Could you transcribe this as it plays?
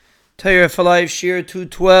Torah for Life, Shir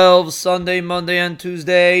 212, Sunday, Monday, and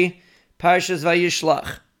Tuesday, Parshas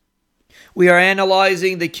Vayishlach. We are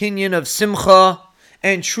analyzing the kinyan of Simcha,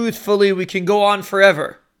 and truthfully, we can go on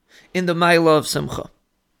forever in the Maila of Simcha.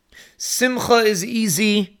 Simcha is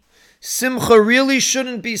easy. Simcha really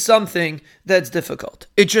shouldn't be something that's difficult.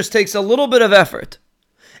 It just takes a little bit of effort.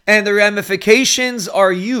 And the ramifications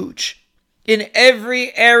are huge in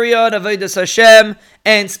every area of Avodas Hashem,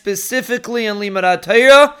 and specifically in Limud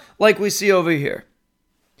Torah, like we see over here.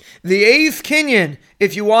 The eighth kinyan,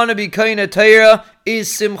 if you want to be Kohen Torah,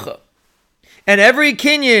 is Simcha. And every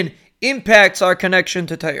kinyan impacts our connection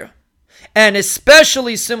to Torah. And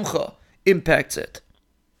especially Simcha impacts it.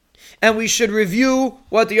 And we should review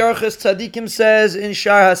what the Orchos Tzadikim says in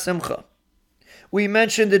Shar HaSimcha. We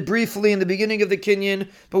mentioned it briefly in the beginning of the kinyan,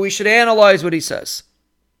 but we should analyze what he says.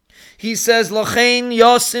 He says, L'chein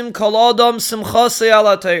yasim kol adam simchasei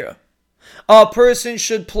ala Torah. A person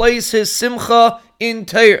should place his simcha in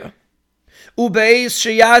Torah. Ubeis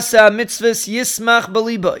sheyasa mitzvahs yismach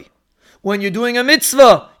b'libay. When you're doing a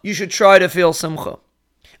mitzvah, you should try to feel simcha.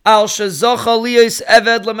 Al shezacha liyos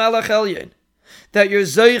eved l'melech elyon. That you're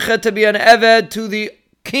zeicha to be an eved to the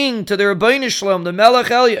king, to the Rabbeinu Shalom, the melech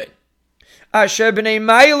elyon. Asher b'nei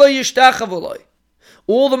ma'ila yishtachavu lo.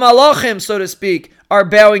 All the malachim, so to speak, are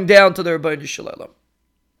bowing down to the Rabbeinu Shalom.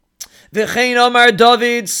 V'chein amar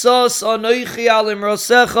David, sos anoichi al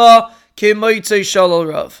imrosecha ki moitzei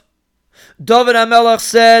shalol rav. David HaMelech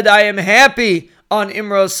said, I am happy on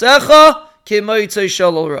imrosecha ki moitzei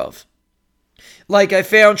shalol rav. Like I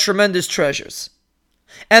found tremendous treasures.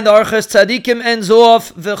 And the Orchos Tzadikim ends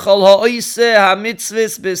off, v'chol ha'oiseh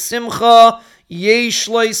ha'mitzvahs b'simcha yesh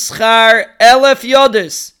lo schar 1,000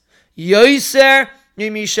 yodis yoser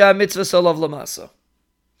nimisha mitzvah salav lamasa.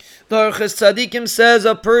 The Orchos Tzadikim says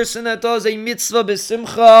a person that does a mitzvah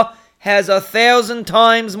b'simcha has 1,000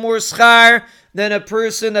 times more schar than a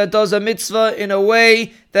person that does a mitzvah in a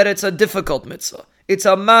way that it's a difficult mitzvah. It's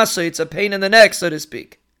a masa, it's a pain in the neck, so to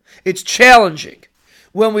speak. It's challenging.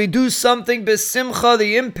 When we do something b'simcha,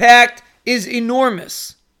 the impact is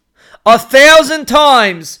enormous. 1,000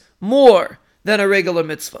 times more than a regular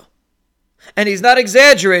mitzvah. And he's not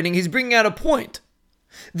exaggerating, he's bringing out a point.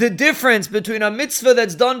 The difference between a mitzvah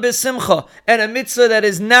that's done b'simcha and a mitzvah that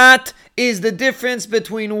is not is the difference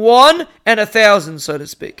between 1 and 1,000, so to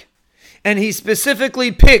speak. And he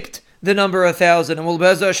specifically picked the number 1,000, and we'll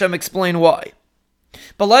Be'ezer Hashem explain why.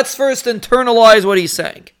 But let's first internalize what he's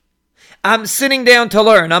saying. I'm sitting down to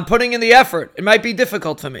learn. I'm putting in the effort. It might be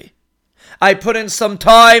difficult for me. I put in some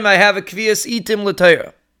time. I have a kviyas itim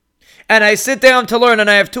l'Torah. And I sit down to learn, and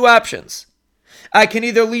I have two options. I can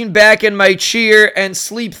either lean back in my chair and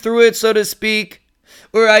sleep through it, so to speak,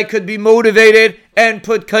 or I could be motivated and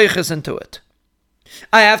put koiches into it.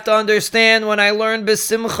 I have to understand when I learn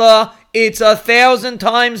b'simcha, it's 1,000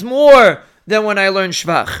 times more than when I learn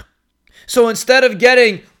shvach. So instead of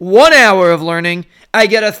getting 1 hour of learning, I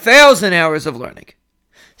get 1,000 hours of learning.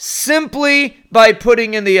 Simply by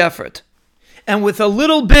putting in the effort. And with a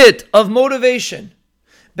little bit of motivation,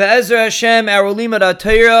 Be'ezer Hashem, our Limud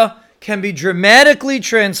Torah can be dramatically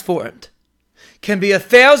transformed. Can be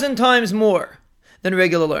 1,000 times more than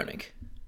regular learning.